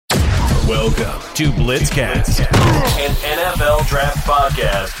Welcome to BlitzCast, an NFL draft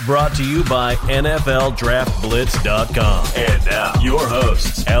podcast brought to you by NFLDraftBlitz.com. And now, your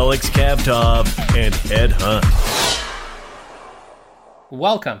hosts, Alex Kavtov and Ed Hunt.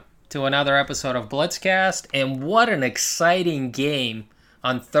 Welcome to another episode of BlitzCast, and what an exciting game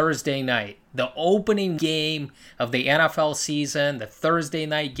on Thursday night. The opening game of the NFL season, the Thursday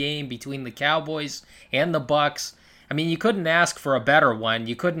night game between the Cowboys and the Bucks. I mean, you couldn't ask for a better one.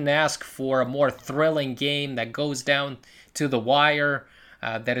 You couldn't ask for a more thrilling game that goes down to the wire,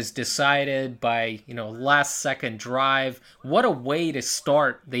 that is decided by, last second drive. What a way to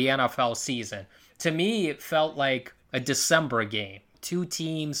start the NFL season. To me, it felt like a December game. Two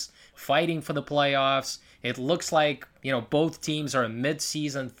teams fighting for the playoffs. It looks like, both teams are in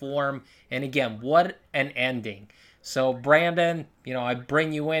mid-season form. And again, what an ending. So, Brandon, I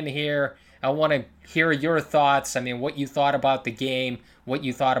bring you in here. I want to hear your thoughts. I mean, what you thought about the game, what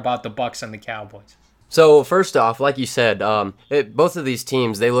you thought about the Bucks and the Cowboys. So, first off, like you said, both of these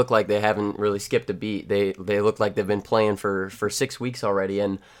teams, they look like they haven't really skipped a beat. They look like they've been playing for 6 weeks already,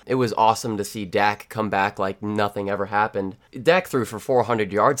 and it was awesome to see Dak come back like nothing ever happened. Dak threw for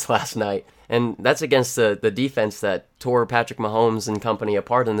 400 yards last night, and that's against the defense that tore Patrick Mahomes and company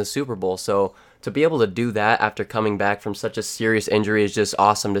apart in the Super Bowl. So to be able to do that after coming back from such a serious injury is just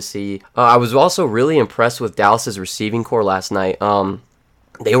awesome to see. I was also really impressed with Dallas's receiving core last night.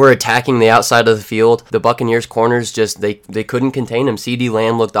 They were attacking the outside of the field. The Buccaneers corners they couldn't contain him. CeeDee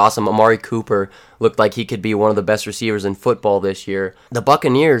Lamb looked awesome. Amari Cooper looked like he could be one of the best receivers in football this year. The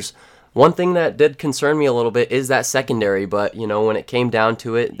Buccaneers, one thing that did concern me a little bit is that secondary, but when it came down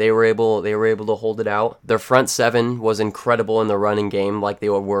to it, they were able to hold it out. Their front seven was incredible in the running game, like they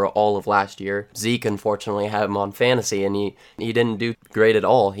were all of last year. Zeke, unfortunately, had him on fantasy, and he didn't do great at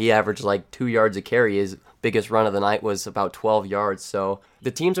all. He averaged like 2 yards a carry. His biggest run of the night was about 12 yards. So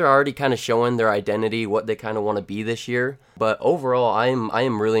the teams are already kind of showing their identity, what they kind of want to be this year. But overall, I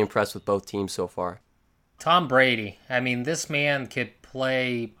am really impressed with both teams so far. Tom Brady, I mean, this man could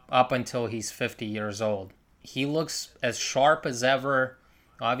play up until he's 50 years old. He looks as sharp as ever.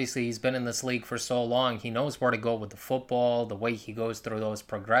 Obviously, he's been in this league for so long. He knows where to go with the football, the way he goes through those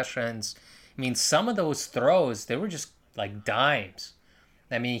progressions. I mean, some of those throws, they were just like dimes.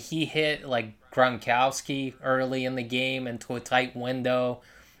 I mean, he hit like Gronkowski early in the game into a tight window.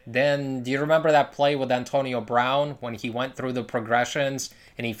 Then, do you remember that play with Antonio Brown when he went through the progressions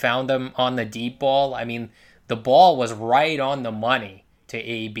and he found him on the deep ball? I mean, the ball was right on the money to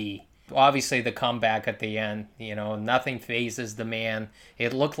AB. Obviously, the comeback at the end, nothing phases the man.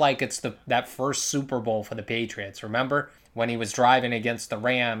 It looked like it's that first Super Bowl for the Patriots. Remember when he was driving against the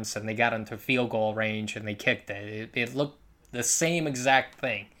Rams and they got into field goal range and they kicked it? It looked the same exact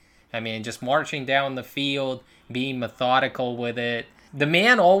thing. I mean, just marching down the field, being methodical with it. The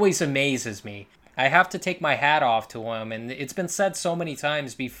man always amazes me. I have to take my hat off to him, and it's been said so many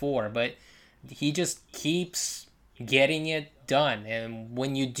times before, but he just keeps getting it done. And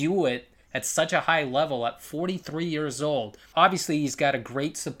when you do it at such a high level at 43 years old, obviously he's got a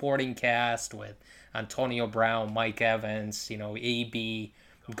great supporting cast with Antonio Brown, Mike Evans, AB,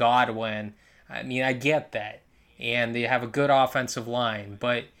 Godwin. I mean, I get that. And they have a good offensive line,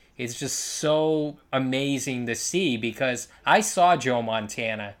 but it's just so amazing to see because I saw Joe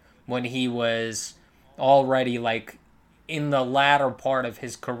Montana when he was already like in the latter part of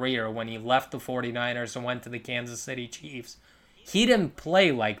his career when he left the 49ers and went to the Kansas City Chiefs. He didn't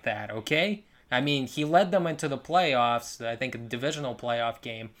play like that, okay? I mean, he led them into the playoffs, I think a divisional playoff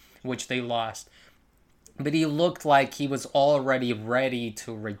game, which they lost. But he looked like he was already ready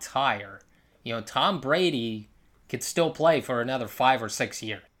to retire. Tom Brady could still play for another 5 or 6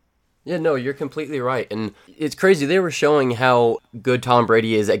 years. Yeah, no, you're completely right. And it's crazy. They were showing how good Tom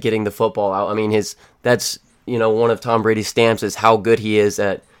Brady is at getting the football out. I mean, that's one of Tom Brady's stamps is how good he is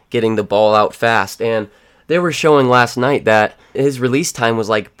at getting the ball out fast. And they were showing last night that his release time was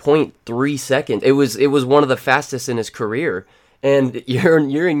like 0.3 seconds. It was one of the fastest in his career. And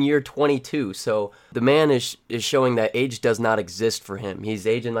you're in year 22, so the man is showing that age does not exist for him. He's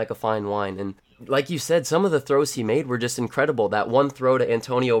aging like a fine wine. And like you said, some of the throws he made were just incredible. That one throw to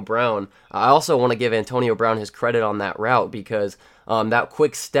Antonio Brown, I also want to give Antonio Brown his credit on that route because that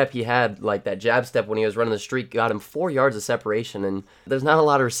quick step he had, like that jab step when he was running the streak, got him 4 yards of separation. And there's not a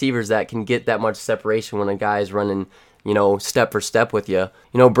lot of receivers that can get that much separation when a guy is running, step for step with you.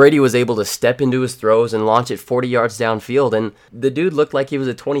 Brady was able to step into his throws and launch it 40 yards downfield. And the dude looked like he was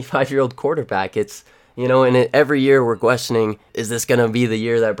a 25-year-old quarterback. It's and every year we're questioning, is this going to be the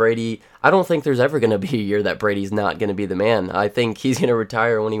year that Brady... I don't think there's ever going to be a year that Brady's not going to be the man. I think he's going to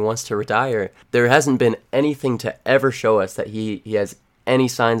retire when he wants to retire. There hasn't been anything to ever show us that he has any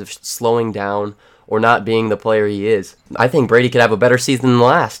signs of slowing down or not being the player he is. I think Brady could have a better season than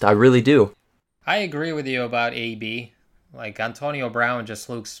last. I really do. I agree with you about AB. Like, Antonio Brown just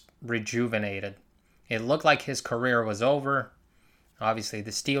looks rejuvenated. It looked like his career was over. Obviously,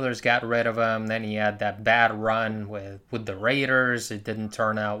 the Steelers got rid of him. Then he had that bad run with the Raiders. It didn't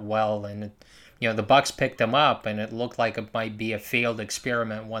turn out well. And, the Bucs picked him up, and it looked like it might be a failed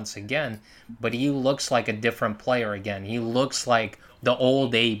experiment once again. But he looks like a different player again. He looks like the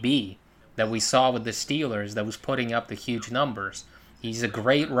old AB that we saw with the Steelers that was putting up the huge numbers. He's a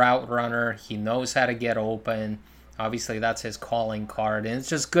great route runner. He knows how to get open. Obviously, that's his calling card. And it's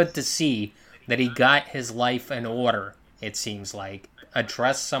just good to see that he got his life in order, it seems like.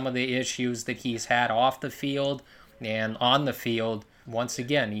 Addressed some of the issues that he's had off the field and on the field. Once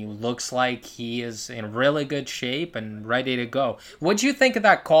again, he looks like he is in really good shape and ready to go. What'd you think of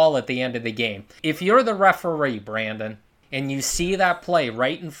that call at the end of the game? If you're the referee, Brandon, and you see that play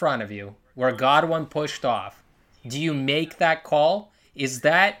right in front of you where Godwin pushed off, do you make that call? Is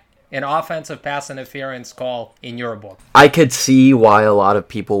that an offensive pass interference call in your book? I could see why a lot of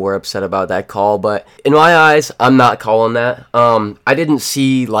people were upset about that call, but in my eyes, I'm not calling that. I didn't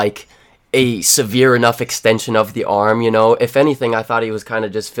see like a severe enough extension of the arm, If anything, I thought he was kind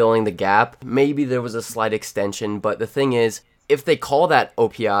of just filling the gap. Maybe there was a slight extension, but the thing is, if they call that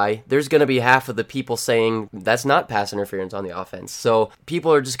OPI, there's going to be half of the people saying that's not pass interference on the offense. So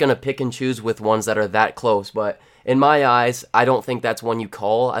people are just going to pick and choose with ones that are that close. But in my eyes, I don't think that's one you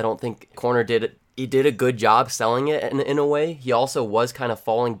call. I don't think corner did a good job selling it in a way. He also was kind of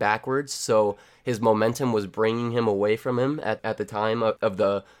falling backwards, so his momentum was bringing him away from him at the time of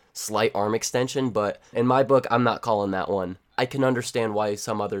the slight arm extension. But in my book, I'm not calling that one. I can understand why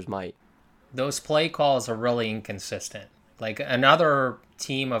some others might. Those play calls are really inconsistent. Like, another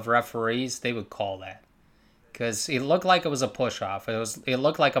team of referees, they would call that. Because it looked like it was a push-off. It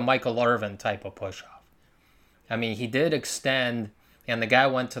looked like a Michael Irvin type of push-off. I mean, he did extend, and the guy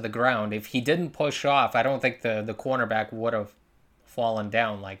went to the ground. If he didn't push off, I don't think the cornerback would have fallen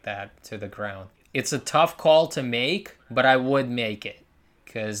down like that to the ground. It's a tough call to make, but I would make it.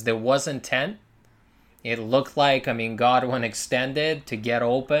 Because there was intent. It looked like, Godwin extended to get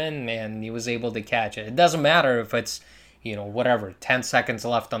open, and he was able to catch it. It doesn't matter if it's 10 seconds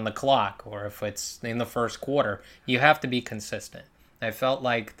left on the clock, or if it's in the first quarter. You have to be consistent. I felt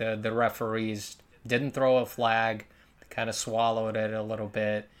like the referees didn't throw a flag, kind of swallowed it a little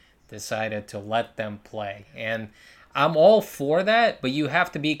bit, decided to let them play. And I'm all for that, but you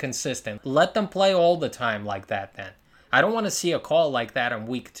have to be consistent. Let them play all the time like that then. I don't want to see a call like that in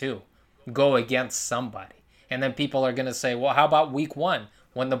week 2 go against somebody. And then people are going to say, well, how about week 1?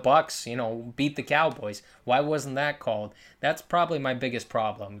 When the Bucs, beat the Cowboys, why wasn't that called? That's probably my biggest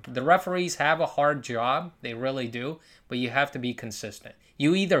problem. The referees have a hard job, they really do, but you have to be consistent.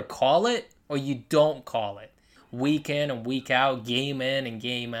 You either call it or you don't call it. Week in and week out, game in and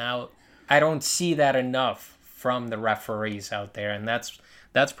game out. I don't see that enough from the referees out there, and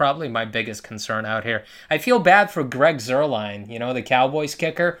that's probably my biggest concern out here. I feel bad for Greg Zuerlein, the Cowboys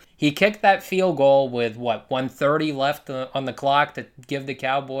kicker. He kicked that field goal with, 1:30 left on the clock to give the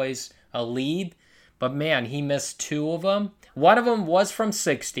Cowboys a lead. But, man, he missed 2 of them. One of them was from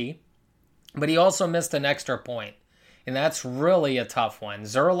 60, but he also missed an extra point. And that's really a tough one.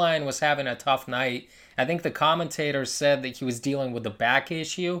 Zuerlein was having a tough night. I think the commentators said that he was dealing with a back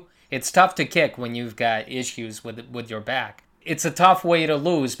issue. It's tough to kick when you've got issues with your back. It's a tough way to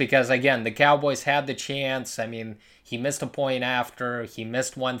lose because, again, the Cowboys had the chance. He missed a point after. He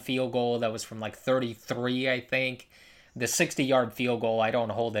missed one field goal that was from 33, I think. The 60-yard field goal, I don't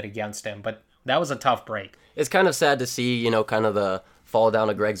hold it against him, but that was a tough break. It's kind of sad to see, kind of the fall down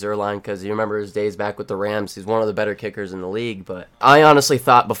to Greg Zuerlein because you remember his days back with the Rams. He's one of the better kickers in the league, but I honestly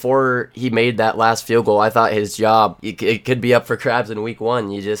thought before he made that last field goal, I thought his job, it could be up for grabs in week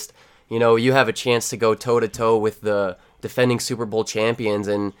 1. You just, you have a chance to go toe-to-toe with the defending Super Bowl champions,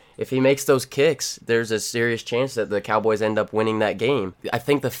 and if he makes those kicks, there's a serious chance that the Cowboys end up winning that game. I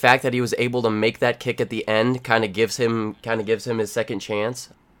think the fact that he was able to make that kick at the end kind of gives him his second chance.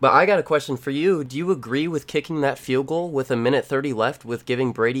 But I got a question for you. Do you agree with kicking that field goal with 1:30 left with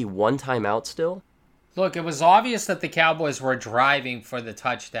giving Brady one timeout still? Look, it was obvious that the Cowboys were driving for the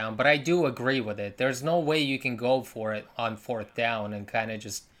touchdown, but I do agree with it. There's no way you can go for it on 4th down and kind of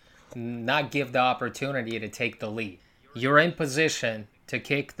just not give the opportunity to take the lead. You're in position to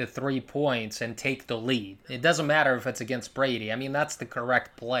kick the 3 points and take the lead. It doesn't matter if it's against Brady. That's the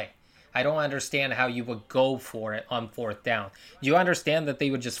correct play. I don't understand how you would go for it on 4th down. Do you understand that they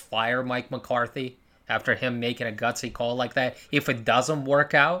would just fire Mike McCarthy after him making a gutsy call like that? If it doesn't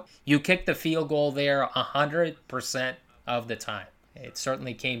work out, you kick the field goal there 100% of the time. It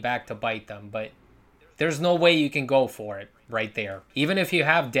certainly came back to bite them, but there's no way you can go for it right there. Even if you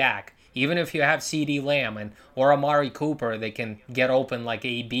have Dak, even if you have CeeDee Lamb or Amari Cooper that can get open like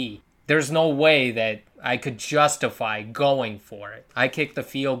AB, there's no way that I could justify going for it. I kick the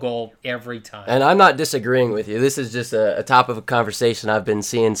field goal every time. And I'm not disagreeing with you. This is just a top of a conversation I've been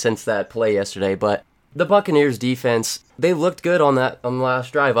seeing since that play yesterday. But the Buccaneers defense, they looked good on the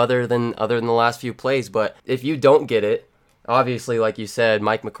last drive, other than the last few plays. But if you don't get it, obviously, like you said,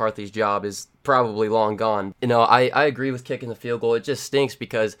 Mike McCarthy's job is probably long gone. I agree with kicking the field goal. It just stinks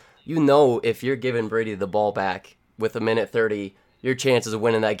because if you're giving Brady the ball back with 1:30, your chances of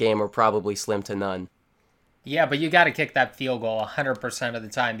winning that game are probably slim to none. Yeah, but you got to kick that field goal 100% of the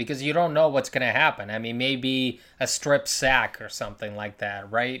time because you don't know what's going to happen. I mean, maybe a strip sack or something like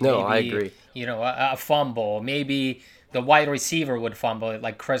that, right? No, maybe, I agree. A fumble. Maybe the wide receiver would fumble it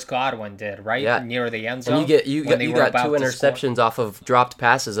like Chris Godwin did, right? Yeah. Near the end zone. And you got 2 interceptions off of dropped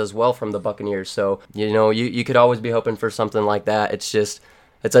passes as well from the Buccaneers. So, you could always be hoping for something like that.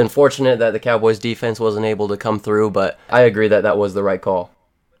 It's unfortunate that the Cowboys defense wasn't able to come through, but I agree that was the right call.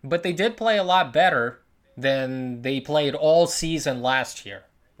 But they did play a lot better than they played all season last year,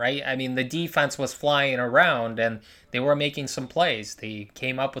 right? I mean, the defense was flying around and they were making some plays. They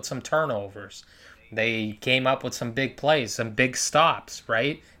came up with some turnovers. They came up with some big plays, some big stops,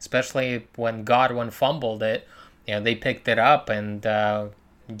 right? Especially when Godwin fumbled it, they picked it up and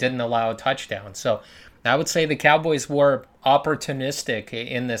didn't allow a touchdown. So I would say the Cowboys were opportunistic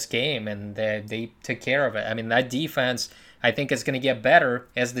in this game and they took care of it. I mean, that defense, I think, is going to get better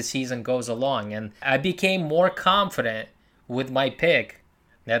as the season goes along. And I became more confident with my pick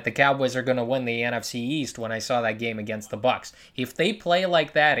that the Cowboys are going to win the NFC East when I saw that game against the Bucs. If they play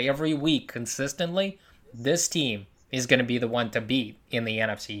like that every week consistently, this team is going to be the one to beat in the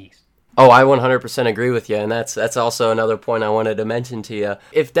NFC East. Oh, I 100% agree with you, and that's also another point I wanted to mention to you.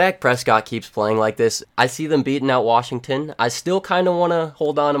 If Dak Prescott keeps playing like this, I see them beating out Washington. I still kind of want to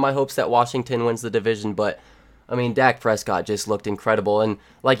hold on to my hopes that Washington wins the division, but I mean, Dak Prescott just looked incredible, and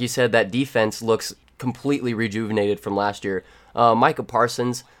like you said, that defense looks completely rejuvenated from last year. Micah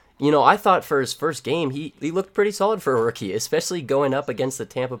Parsons, I thought for his first game, he looked pretty solid for a rookie, especially going up against the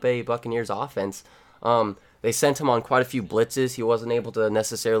Tampa Bay Buccaneers offense. They sent him on quite a few blitzes. He wasn't able to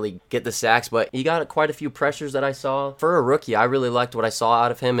necessarily get the sacks, but he got quite a few pressures that I saw. For a rookie, I really liked what I saw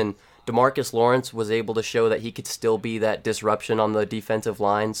out of him, and DeMarcus Lawrence was able to show that he could still be that disruption on the defensive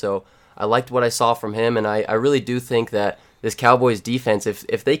line, so I liked what I saw from him, and I really do think that this Cowboys defense,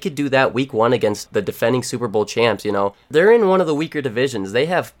 if they could do that week 1 against the defending Super Bowl champs, they're in one of the weaker divisions. They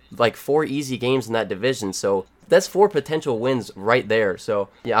have like 4 easy games in that division, so that's 4 potential wins right there. So,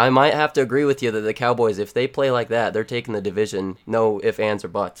 yeah, I might have to agree with you that the Cowboys, if they play like that, they're taking the division. No ifs, ands, or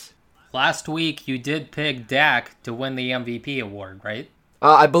buts. Last week, you did pick Dak to win the MVP award, right?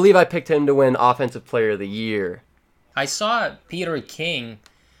 I believe I picked him to win Offensive Player of the Year. I saw Peter King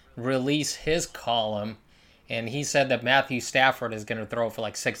release his column, and he said that Matthew Stafford is going to throw for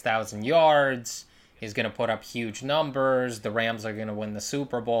like 6,000 yards. He's going to put up huge numbers. The Rams are going to win the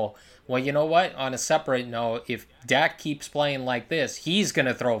Super Bowl. Well, you know what? On a separate note, if Dak keeps playing like this, he's going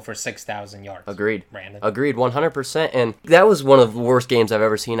to throw for 6,000 yards. Agreed. Brandon. Agreed, 100%. And that was one of the worst games I've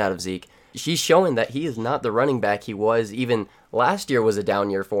ever seen out of Zeke. He's showing that he is not the running back he was. Even last year was a down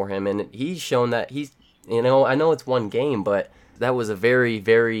year for him. And he's shown that he's, I know it's one game, but that was a very,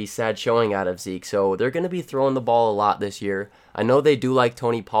 very sad showing out of Zeke. So they're going to be throwing the ball a lot this year. I know they do like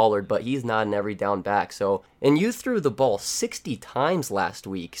Tony Pollard, but he's not an every down back. And you threw the ball 60 times last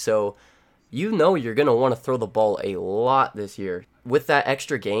week. So you're going to want to throw the ball a lot this year. With that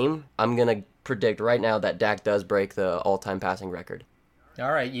extra game, I'm going to predict right now that Dak does break the all-time passing record.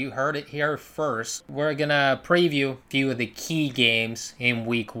 All right, you heard it here first. We're going to preview a few of the key games in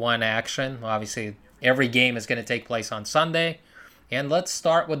Week 1 action. Obviously, every game is going to take place on Sunday. And let's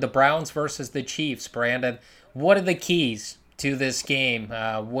start with the Browns versus the Chiefs. Brandon, what are the keys to this game?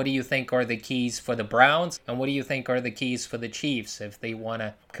 What do you think are the keys for the Browns? And what do you think are the keys for the Chiefs if they want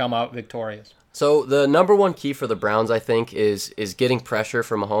to come out victorious? So the number one key for the Browns, I think, is getting pressure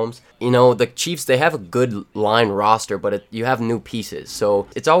from Mahomes. The Chiefs, they have a good line roster, but you have new pieces. So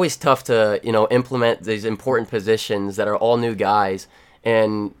it's always tough to, implement these important positions that are all new guys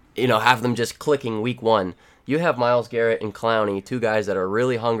and, have them just clicking week 1. You have Myles Garrett and Clowney, 2 guys that are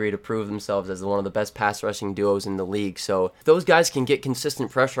really hungry to prove themselves as one of the best pass rushing duos in the league. So if those guys can get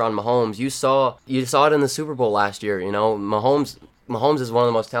consistent pressure on Mahomes, you saw it in the Super Bowl last year. Mahomes Mahomes is one of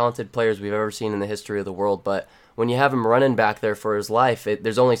the most talented players we've ever seen in the history of the world, but when you have him running back there for his life,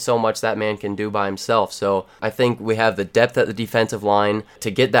 there's only so much that man can do by himself. So I think we have the depth at the defensive line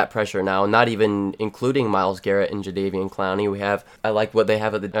to get that pressure now, not even including Myles Garrett and Jadeveon Clowney. I like what they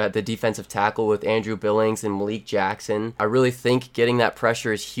have at the defensive tackle with Andrew Billings and Malik Jackson. I really think getting that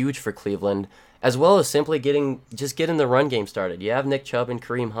pressure is huge for Cleveland, as well as simply getting the run game started. You have Nick Chubb and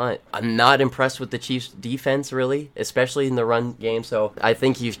Kareem Hunt. I'm not impressed with the Chiefs' defense, really, especially in the run game. So I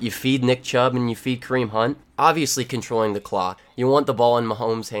think you feed Nick Chubb and you feed Kareem Hunt, obviously controlling the clock. You want the ball in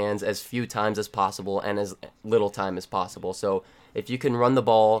Mahomes' hands as few times as possible and as little time as possible. So if you can run the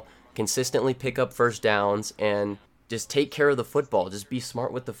ball, consistently pick up first downs, and just take care of the football, just be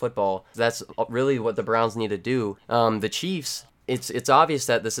smart with the football, that's really what the Browns need to do. The Chiefs... It's obvious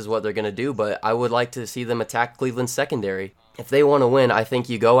that this is what they're going to do, but I would like to see them attack Cleveland's secondary. If they want to win, I think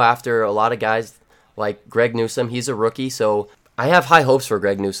you go after a lot of guys like Greg Newsome. He's a rookie, so I have high hopes for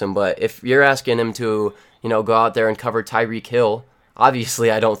Greg Newsome, but if you're asking him to, go out there and cover Tyreek Hill, obviously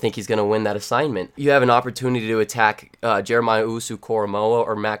I don't think he's going to win that assignment. You have an opportunity to attack Jeremiah Owusu-Koramoah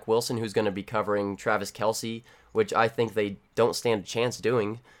or Mac Wilson, who's going to be covering Travis Kelce, which I think they don't stand a chance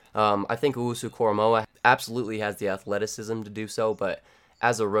doing. I think Owusu-Koramoah absolutely has the athleticism to do so, but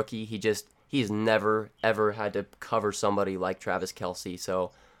as a rookie, he's never, ever had to cover somebody like Travis Kelce.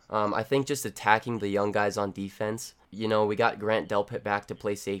 So I think just attacking the young guys on defense, we got Grant Delpit back to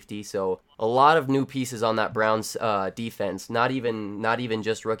play safety, so a lot of new pieces on that Browns defense, not even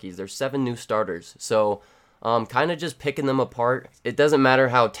just rookies. There's 7 new starters, so kind of just picking them apart. It doesn't matter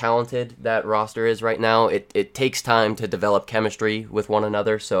how talented that roster is right now. It takes time to develop chemistry with one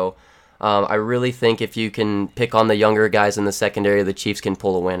another. So I really think if you can pick on the younger guys in the secondary, the Chiefs can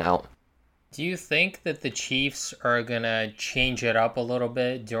pull a win out. Do you think that the Chiefs are going to change it up a little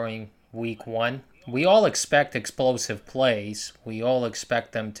bit during week 1? We all expect explosive plays. We all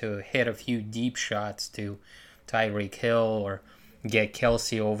expect them to hit a few deep shots to Tyreek Hill or get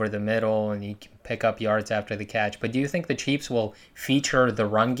Kelce over the middle and he can pick up yards after the catch. But do you think the Chiefs will feature the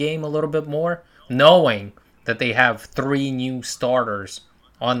run game a little bit more, knowing that they have 3 new starters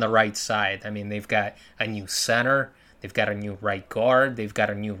on the right side? I mean, they've got a new center, they've got a new right guard, they've got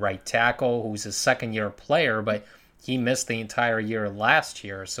a new right tackle who's a second-year player, but he missed the entire year last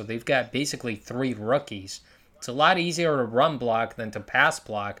year. So they've got basically 3 rookies. It's a lot easier to run block than to pass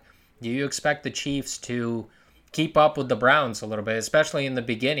block. Do you expect the Chiefs to keep up with the Browns a little bit, especially in the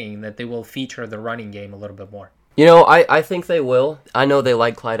beginning, that they will feature the running game a little bit more? I think they will. I know they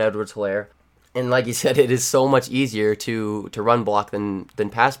like Clyde Edwards-Helaire. And like you said, it is so much easier to run block than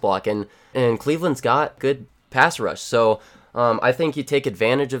pass block. And Cleveland's got good pass rush. So I think you take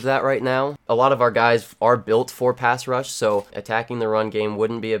advantage of that right now. A lot of our guys are built for pass rush, so attacking the run game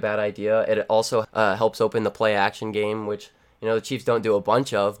wouldn't be a bad idea. It also helps open the play-action game, which the Chiefs don't do a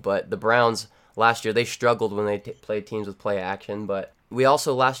bunch of, but the Browns last year, they struggled when they played teams with play action, but we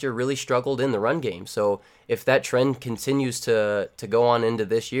also last year really struggled in the run game. So if that trend continues to go on into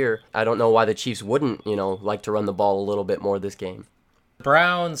this year, I don't know why the Chiefs wouldn't, like to run the ball a little bit more this game. The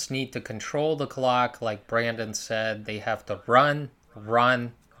Browns need to control the clock, like Brandon said. They have to run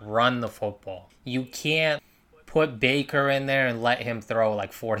the football. You can't put Baker in there and let him throw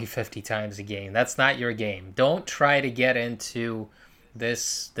like 40, 50 times a game. That's not your game. Don't try to get into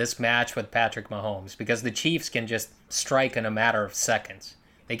this match with Patrick Mahomes, because the Chiefs can just strike in a matter of seconds.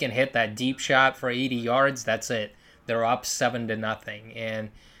 They can hit that deep shot for 80 yards. That's it. They're up 7-0. And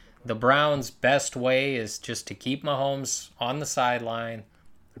the Browns' best way is just to keep Mahomes on the sideline,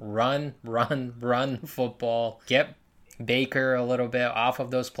 run football, get Baker a little bit off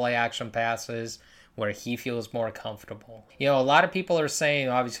of those play action passes where he feels more comfortable. A lot of people are saying,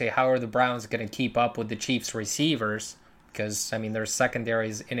 obviously, how are the Browns going to keep up with the Chiefs receivers? Because, their secondary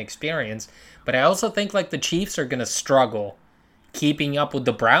is inexperienced. But I also think, the Chiefs are going to struggle keeping up with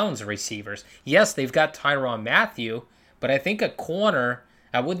the Browns receivers. Yes, they've got Tyrann Mathieu, but I think at corner,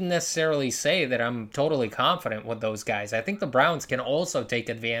 I wouldn't necessarily say that I'm totally confident with those guys. I think the Browns can also take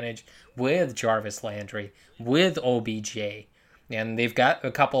advantage with Jarvis Landry, with OBJ. And they've got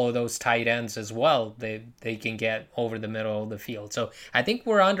a couple of those tight ends as well. They can get over the middle of the field. So I think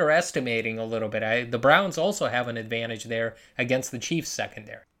we're underestimating a little bit. The Browns also have an advantage there against the Chiefs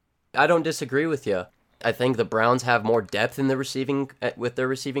secondary. I don't disagree with you. I think the Browns have more depth in with their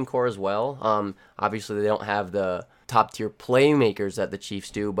receiving core as well. Obviously, they don't have the top-tier playmakers that the Chiefs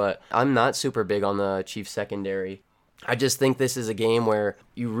do, but I'm not super big on the Chiefs secondary. I just think this is a game where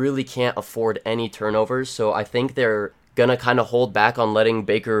you really can't afford any turnovers, so I think they're gonna kind of hold back on letting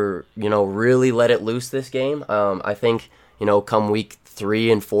Baker, really let it loose this game. I think, come week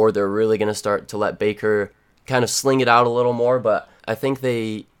 3 and 4, they're really gonna start to let Baker kind of sling it out a little more. But I think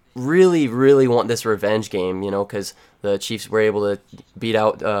they really, really want this revenge game, because the Chiefs were able to beat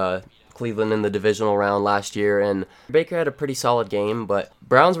out Cleveland in the divisional round last year, and Baker had a pretty solid game, but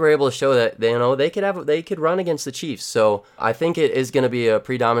Browns were able to show that they could run against the Chiefs. So I think it is going to be a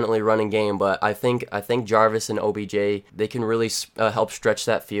predominantly running game, but I think Jarvis and OBJ, they can really help stretch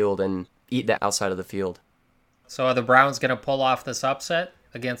that field and eat that outside of the field. So are the Browns going to pull off this upset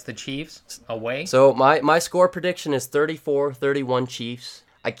against the Chiefs away? So my score prediction is 34-31 Chiefs.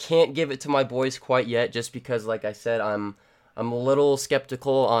 I can't give it to my boys quite yet, just because, like I said, I'm a little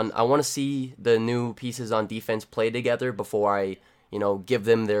skeptical on. I want to see the new pieces on defense play together before I, give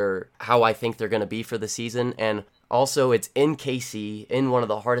them how I think they're going to be for the season. And also, it's in KC, in one of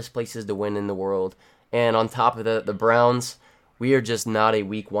the hardest places to win in the world. And on top of that, the Browns, we are just not a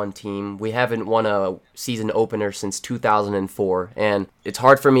week one team. We haven't won a season opener since 2004, and it's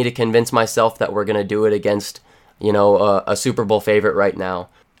hard for me to convince myself that we're going to do it against, a Super Bowl favorite right now.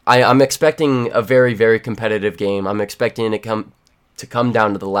 I'm expecting a very, very competitive game. I'm expecting it to come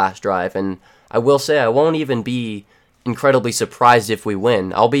down to the last drive, and I will say I won't even be incredibly surprised if we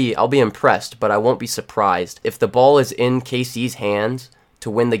win. I'll be impressed, but I won't be surprised. If the ball is in KC's hands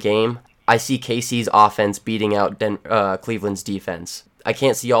to win the game, I see KC's offense beating out Cleveland's defense. I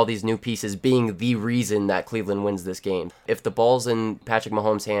can't see all these new pieces being the reason that Cleveland wins this game. If the ball's in Patrick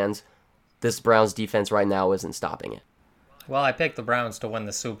Mahomes' hands, this Browns defense right now isn't stopping it. Well, I picked the Browns to win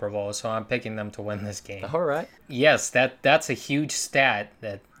the Super Bowl, so I'm picking them to win this game. All right. Yes, that's a huge stat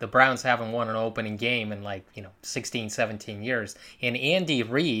that the Browns haven't won an opening game in 16, 17 years. And Andy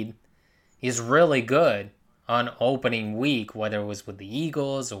Reid is really good on opening week, whether it was with the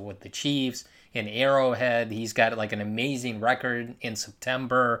Eagles or with the Chiefs in Arrowhead. He's got an amazing record in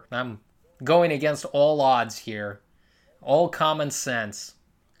September. I'm going against all odds here. All common sense.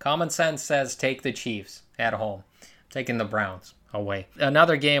 Common sense says take the Chiefs at home. Taking the Browns away.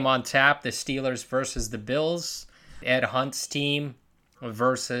 Another game on tap, the Steelers versus the Bills. Ed Hunt's team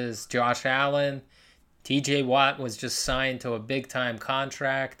versus Josh Allen. TJ Watt was just signed to a big-time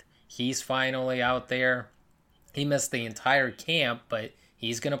contract. He's finally out there. He missed the entire camp, but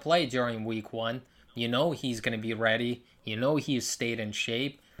he's going to play during week one. He's going to be ready. He's stayed in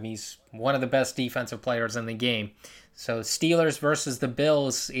shape. He's one of the best defensive players in the game. So Steelers versus the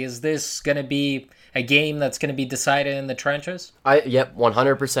Bills, is this going to be a game that's going to be decided in the trenches? Yep,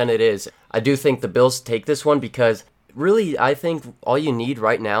 100% it is. I do think the Bills take this one because really I think all you need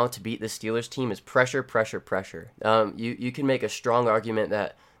right now to beat the Steelers team is pressure, pressure, pressure. You can make a strong argument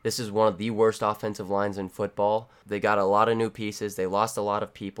that this is one of the worst offensive lines in football. They got a lot of new pieces. They lost a lot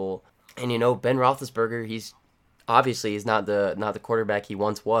of people. And Ben Roethlisberger, he's not the quarterback he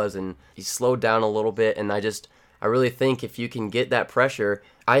once was, and he's slowed down a little bit. And I really think if you can get that pressure,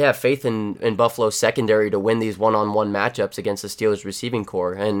 I have faith in Buffalo's secondary to win these one-on-one matchups against the Steelers receiving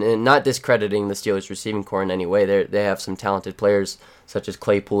core. And not discrediting the Steelers receiving core in any way. They have some talented players such as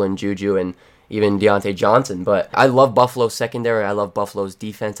Claypool and Juju and even Deontay Johnson. But I love Buffalo's secondary. I love Buffalo's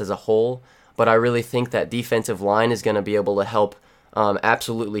defense as a whole. But I really think that defensive line is going to be able to help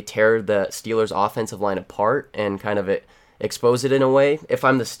absolutely tear the Steelers' offensive line apart and kind of expose it in a way. If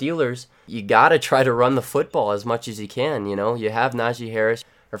I'm the Steelers, you got to try to run the football as much as you can. You have Najee Harris,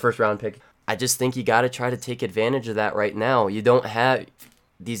 our first-round pick. I just think you got to try to take advantage of that right now. You don't have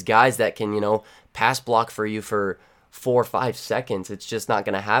these guys that can, pass block for you for 4 or 5 seconds. It's just not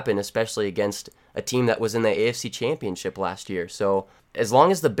going to happen, especially against a team that was in the AFC Championship last year. So as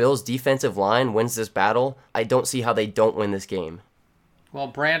long as the Bills' defensive line wins this battle, I don't see how they don't win this game. Well,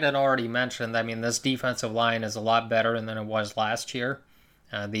 Brandon already mentioned, this defensive line is a lot better than it was last year.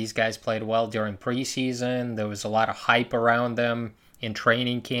 These guys played well during preseason. There was a lot of hype around them in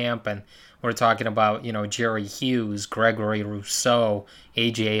training camp, and we're talking about, Jerry Hughes, Gregory Rousseau,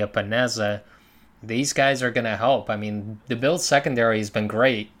 A.J. Epineza. These guys are going to help. The Bills' secondary has been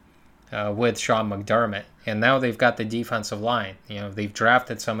great with Sean McDermott, and now they've got the defensive line. They've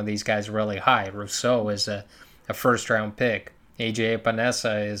drafted some of these guys really high. Rousseau is a first-round pick. A.J.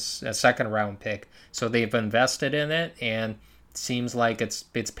 Epineza is a second-round pick. So they've invested in it, and it seems like it's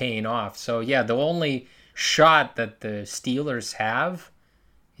paying off. So, yeah, the only shot that the Steelers have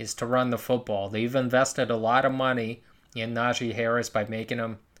is to run the football. They've invested a lot of money in Najee Harris by making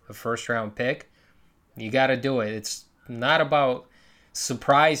him a first-round pick. You got to do it. It's not about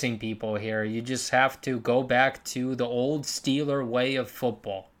surprising people here. You just have to go back to the old Steeler way of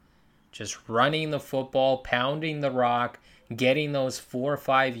football. Just running the football, pounding the rock, getting those 4 or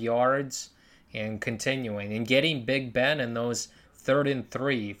 5 yards and continuing, and getting Big Ben in those 3rd and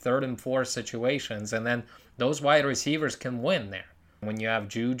 3, 3rd and 4 situations. And then those wide receivers can win there. When you have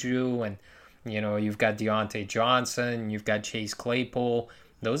Juju and You've got Deontay Johnson, you've got Chase Claypool.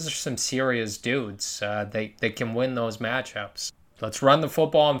 Those are some serious dudes. They can win those matchups. Let's run the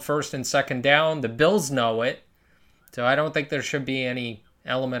football on first and second down. The Bills know it, so I don't think there should be any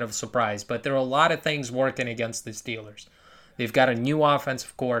element of surprise. But there are a lot of things working against the Steelers. They've got a new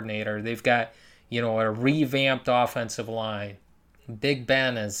offensive coordinator. They've got, a revamped offensive line. Big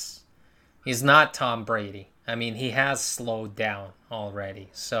Ben he's not Tom Brady. I mean, he has slowed down already.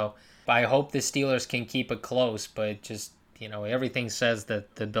 So I hope the Steelers can keep it close, but just, everything says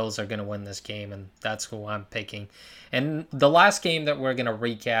that the Bills are going to win this game, and that's who I'm picking. And the last game that we're going to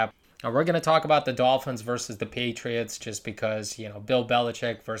recap, we're going to talk about the Dolphins versus the Patriots, just because, Bill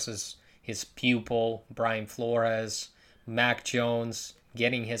Belichick versus his pupil, Brian Flores, Mac Jones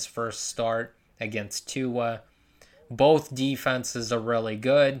getting his first start against Tua. Both defenses are really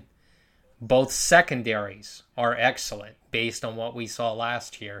good. Both secondaries are excellent based on what we saw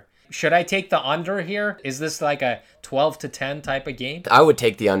last year. Should I take the under here? Is this like a 12-10 type of game? I would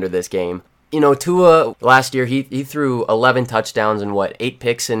take the under this game. Tua last year, he threw 11 touchdowns and 8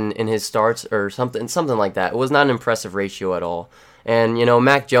 picks in his starts or something like that. It was not an impressive ratio at all. And,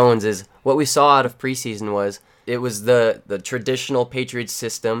 Mac Jones is what we saw out of preseason was it was the traditional Patriots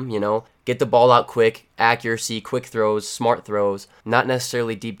system, get the ball out quick, accuracy, quick throws, smart throws, not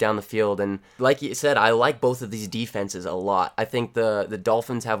necessarily deep down the field. And like you said, I like both of these defenses a lot. I think the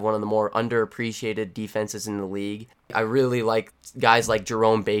Dolphins have one of the more underappreciated defenses in the league. I really like guys like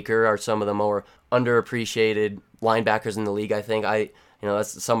Jerome Baker are some of the more underappreciated linebackers in the league. I think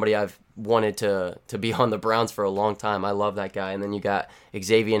that's somebody I've wanted to be on the Browns for a long time. I love that guy. And then you got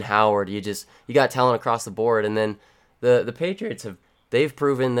Xavier Howard. You got talent across the board. And then the Patriots they've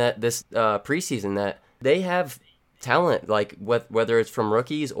proven that this preseason that they have talent, like whether it's from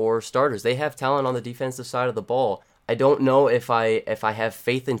rookies or starters. They have talent on the defensive side of the ball. I don't know if I have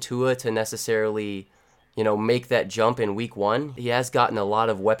faith in Tua to necessarily make that jump in week one. He has gotten a lot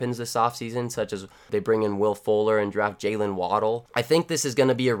of weapons this offseason, such as they bring in Will Fuller and draft Jalen Waddle. I think this is going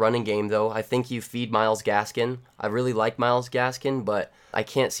to be a running game, though. I think you feed Myles Gaskin. I really like Myles Gaskin, but I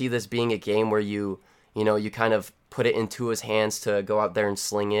can't see this being a game where you kind of put it into his hands to go out there and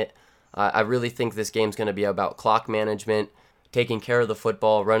sling it. I really think this game's going to be about clock management, taking care of the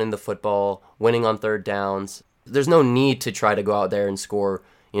football, running the football, winning on third downs. There's no need to try to go out there and score,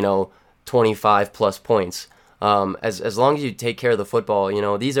 25 plus points. As long as you take care of the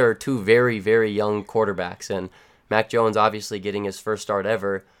football, these are two very, very young quarterbacks, and Mac Jones obviously getting his first start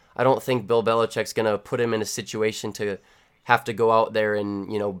ever. I don't think Bill Belichick's going to put him in a situation to have to go out there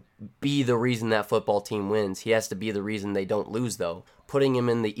and, be the reason that football team wins. He has to be the reason they don't lose, though. Putting him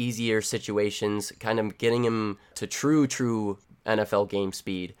in the easier situations, kind of getting him to true NFL game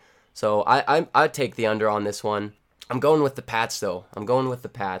speed. So I'd take the under on this one. I'm going with the Pats, though. I'm going with the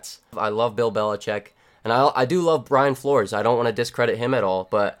Pats. I love Bill Belichick, and I do love Brian Flores. I don't want to discredit him at all,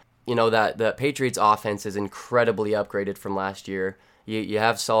 but that the Patriots offense is incredibly upgraded from last year. You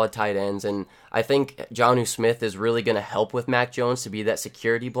have solid tight ends, and I think Jonnu Smith is really going to help with Mac Jones to be that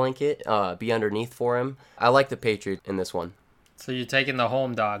security blanket, be underneath for him. I like the Patriots in this one. So you're taking the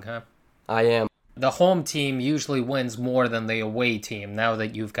home dog, huh? I am. The home team usually wins more than the away team. Now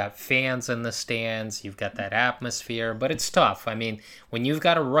that you've got fans in the stands, you've got that atmosphere, but it's tough. I mean, when you've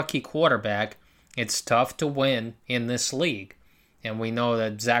got a rookie quarterback, it's tough to win in this league. And we know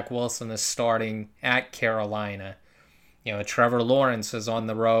that Zach Wilson is starting at Carolina. Trevor Lawrence is on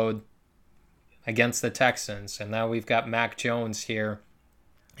the road against the Texans. And now we've got Mac Jones here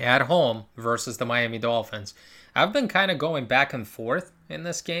at home versus the Miami Dolphins. I've been kind of going back and forth in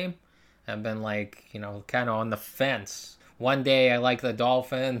this game. I've been kind of on the fence. One day I like the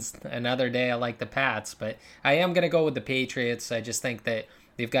Dolphins, another day I like the Pats, but I am going to go with the Patriots. I just think that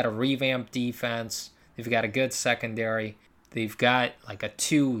they've got a revamped defense. They've got a good secondary. They've got like a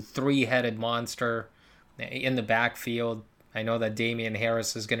 2-3-headed monster in the backfield. I know that Damian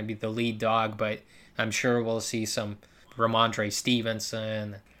Harris is going to be the lead dog, but I'm sure we'll see some Ramondre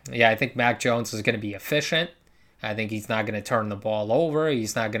Stevenson. Yeah, I think Mac Jones is going to be efficient. I think he's not going to turn the ball over.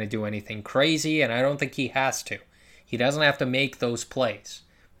 He's not going to do anything crazy, and I don't think he has to. He doesn't have to make those plays.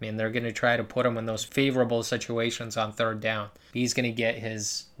 I mean, they're going to try to put him in those favorable situations on third down. He's going to get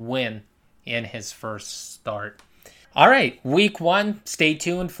his win in his first start. All right, week one, stay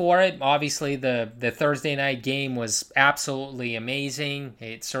tuned for it. Obviously, the Thursday night game was absolutely amazing.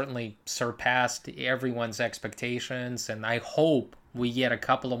 It certainly surpassed everyone's expectations, and I hope we get a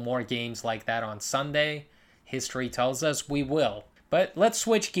couple of more games like that on Sunday. History tells us we will. But let's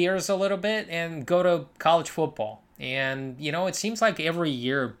switch gears a little bit and go to college football. And, it seems like every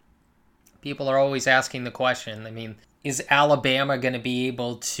year people are always asking the question. I mean, is Alabama going to be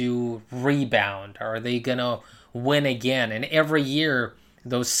able to rebound? Are they going to win again? And every year,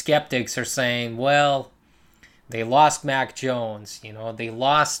 those skeptics are saying, well, they lost Mac Jones, they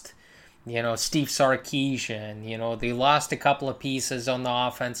lost, Steve Sarkisian, they lost a couple of pieces on the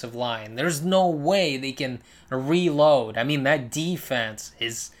offensive line. There's no way they can reload. I mean, that defense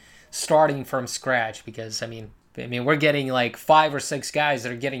is starting from scratch because, I mean, we're getting like 5 or 6 guys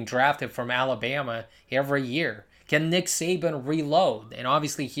that are getting drafted from Alabama every year. Can Nick Saban reload? And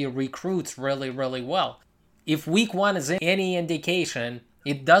obviously he recruits really, really well. If week 1 is any indication,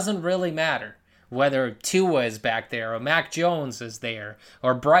 it doesn't really matter whether Tua is back there or Mac Jones is there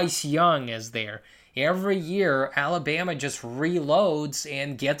or Bryce Young is there. Every year, Alabama just reloads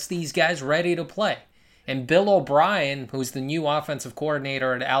and gets these guys ready to play. And Bill O'Brien, who's the new offensive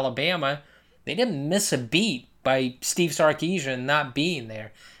coordinator at Alabama, they didn't miss a beat by Steve Sarkisian not being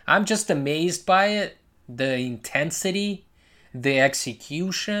there. I'm just amazed by it. The intensity, the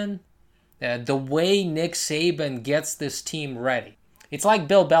execution, the way Nick Saban gets this team ready. It's like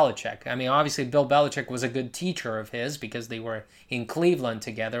Bill Belichick. I mean, obviously Bill Belichick was a good teacher of his because they were in Cleveland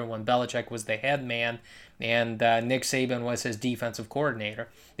together when Belichick was the head man and Nick Saban was his defensive coordinator.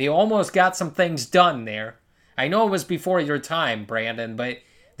 They almost got some things done there. I know it was before your time, Brandon, but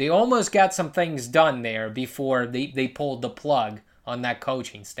they almost got some things done there before they pulled the plug on that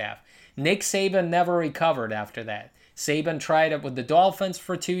coaching staff. Nick Saban never recovered after that. Saban tried it with the Dolphins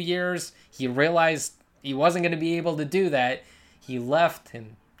for 2 years. He realized he wasn't going to be able to do that. He left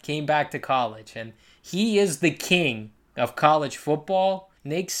and came back to college. And he is the king of college football.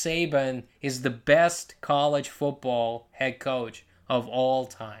 Nick Saban is the best college football head coach of all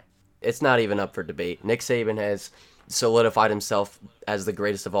time. It's not even up for debate. Nick Saban has solidified himself as the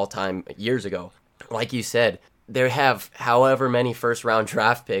greatest of all time years ago. Like you said, they have however many first-round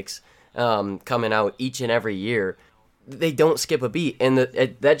draft picks coming out each and every year. They don't skip a beat. And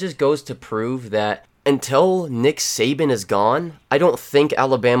that just goes to prove that until Nick Saban is gone, I don't think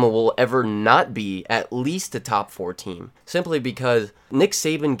Alabama will ever not be at least a top 4 team. Simply because Nick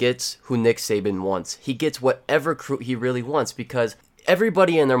Saban gets who Nick Saban wants. He gets whatever crew he really wants because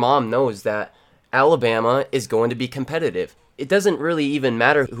everybody and their mom knows that Alabama is going to be competitive. It doesn't really even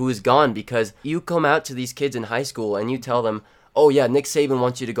matter who is gone because you come out to these kids in high school and you tell them, oh yeah, Nick Saban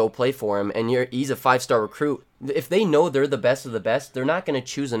wants you to go play for him and he's a 5-star recruit. If they know they're the best of the best, they're not going to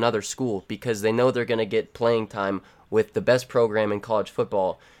choose another school because they know they're going to get playing time with the best program in college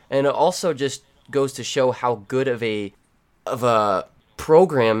football. And it also just goes to show how good of a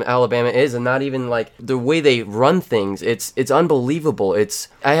program Alabama is, and not even like the way they run things. It's unbelievable.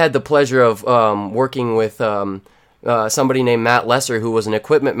 I had the pleasure of working with somebody named Matt Lesser, who was an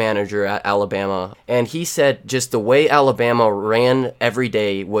equipment manager at Alabama, and he said just the way Alabama ran every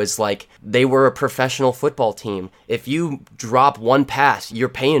day was like they were a professional football team. If you drop one pass, you're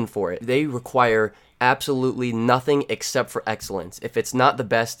paying for it. They require absolutely nothing except for excellence. If it's not the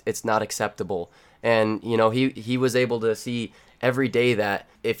best, it's not acceptable. And he was able to see every day that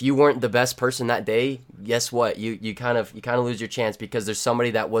if you weren't the best person that day, guess what? You kind of lose your chance because there's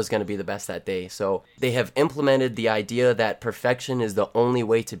somebody that was going to be the best that day. So they have implemented the idea that perfection is the only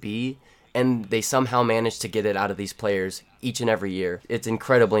way to be, and they somehow managed to get it out of these players each and every year. It's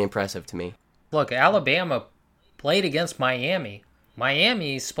incredibly impressive to me. Look, Alabama played against Miami.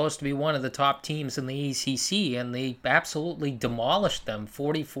 Miami is supposed to be one of the top teams in the ACC, and they absolutely demolished them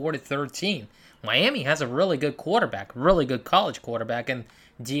 44-13. Miami has a really good quarterback, really good college quarterback, and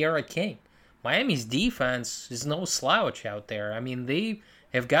De'Ara King. Miami's defense is no slouch out there. I mean, they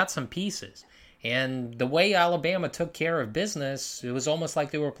have got some pieces. And the way Alabama took care of business, it was almost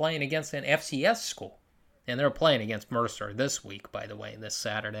like they were playing against an FCS school. And they're playing against Mercer this week, by the way, this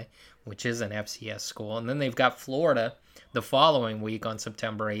Saturday, which is an FCS school. And then they've got Florida the following week on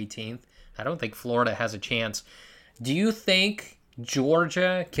September 18th. I don't think Florida has a chance. Do you think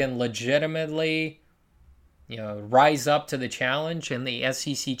Georgia can legitimately, rise up to the challenge in the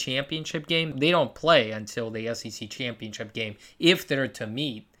SEC championship game? They don't play until the SEC championship game if they're to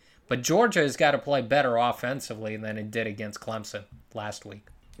meet. But Georgia has got to play better offensively than it did against Clemson last week.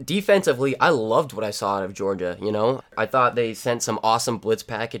 Defensively, I loved what I saw out of Georgia, I thought they sent some awesome blitz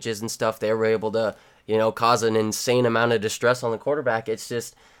packages and stuff. They were able to, cause an insane amount of distress on the quarterback. It's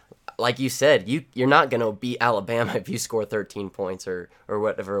just, like you said, you're not going to beat Alabama if you score 13 points or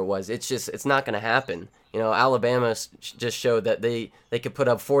whatever it was. It's not going to happen. Alabama just showed that they could put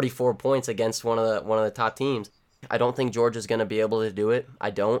up 44 points against one of the top teams. I don't think Georgia's going to be able to do it.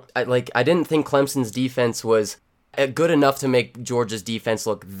 I didn't think Clemson's defense was good enough to make Georgia's offense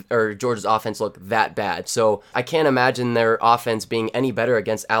look that bad. So I can't imagine their offense being any better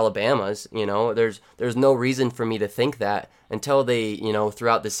against Alabama's. There's no reason for me to think that until they,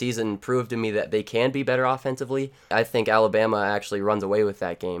 throughout the season prove to me that they can be better offensively. I think Alabama actually runs away with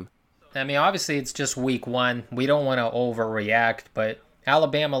that game. I mean, obviously it's just week one. We don't want to overreact, but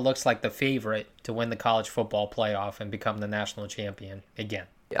Alabama looks like the favorite to win the college football playoff and become the national champion again.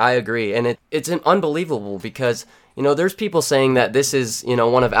 I agree, and it's unbelievable because, there's people saying that this is,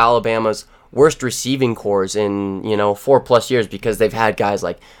 one of Alabama's worst receiving cores in, 4+ years because they've had guys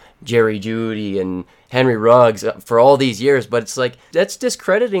like Jerry Jeudy and Henry Ruggs for all these years, but it's like, that's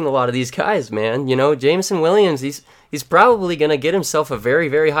discrediting a lot of these guys, man. Jameson Williams, he's probably going to get himself a very,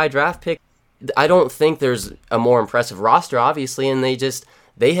 very high draft pick. I don't think there's a more impressive roster, obviously, and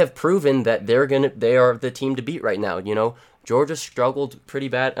they have proven that they are the team to beat right now, Georgia struggled pretty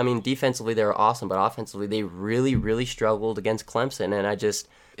bad. I mean, defensively they were awesome, but offensively they really, really struggled against Clemson. And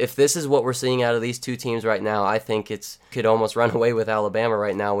if this is what we're seeing out of these two teams right now, I think could almost run away with Alabama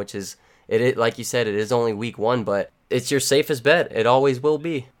right now, which is, like you said, it is only week one, but it's your safest bet. It always will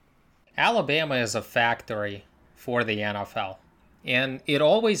be. Alabama is a factory for the NFL, and it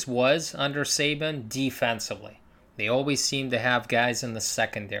always was under Saban defensively. They always seem to have guys in the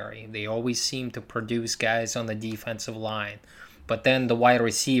secondary. They always seem to produce guys on the defensive line. But then the wide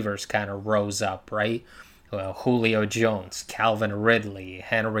receivers kind of rose up, right? Julio Jones, Calvin Ridley,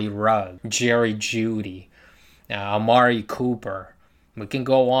 Henry Ruggs, Jerry Jeudy, Amari Cooper. We can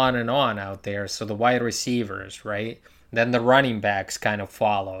go on and on out there. So the wide receivers, right? Then the running backs kind of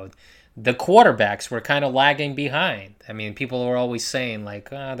followed. The quarterbacks were kind of lagging behind. I mean, people were always saying, like,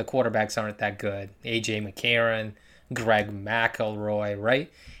 the quarterbacks aren't that good. A.J. McCarron, Greg McElroy,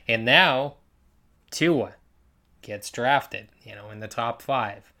 right? And now, Tua gets drafted, in the top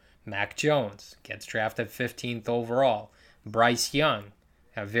 5. Mac Jones gets drafted 15th overall. Bryce Young,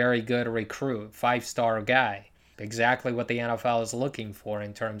 a very good recruit, 5-star guy. Exactly what the NFL is looking for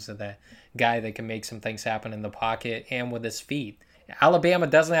in terms of the guy that can make some things happen in the pocket and with his feet. Alabama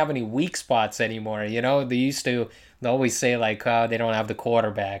doesn't have any weak spots anymore. They always say, like, they don't have the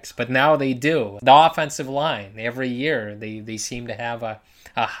quarterbacks, but now they do. The offensive line, every year, they seem to have a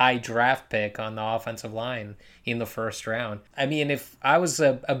high draft pick on the offensive line in the first round. I mean, if I was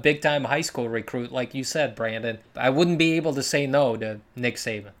a big-time high school recruit, like you said, Brandon, I wouldn't be able to say no to Nick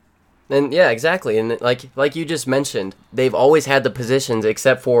Saban. And yeah, exactly. And like you just mentioned, they've always had the positions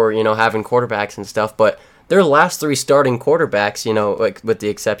except for, having quarterbacks and stuff, but their last 3 starting quarterbacks, like with the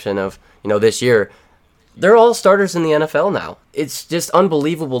exception of, this year, they're all starters in the NFL now. It's just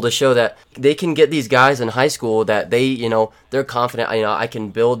unbelievable to show that they can get these guys in high school that they're confident, I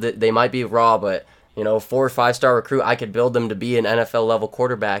can build it. They might be raw, but, 4 or 5-star recruit, I could build them to be an NFL level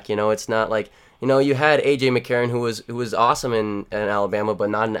quarterback. It's not like, you had A.J. McCarron who was awesome in Alabama, but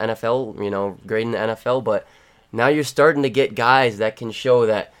not in NFL, great in the NFL. But now you're starting to get guys that can show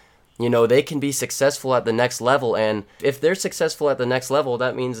that, they can be successful at the next level, and if they're successful at the next level,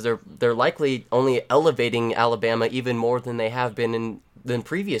 that means they're likely only elevating Alabama even more than they have been than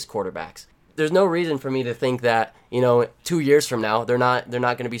previous quarterbacks. There's no reason for me to think that 2 years from now they're not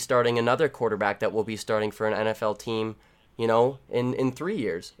going to be starting another quarterback that will be starting for an NFL team, in 3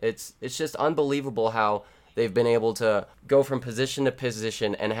 years. It's just unbelievable how they've been able to go from position to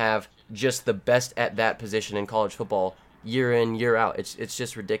position and have just the best at that position in college football year in, year out. It's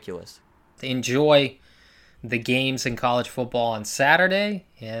just ridiculous. Enjoy the games in college football on Saturday,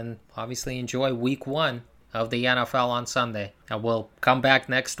 and obviously enjoy week 1 of the NFL on Sunday. And we'll come back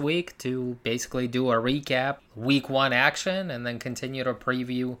next week to basically do a recap, week 1 action, and then continue to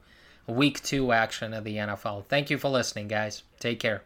preview week 2 action of the NFL. Thank you for listening, guys. Take care.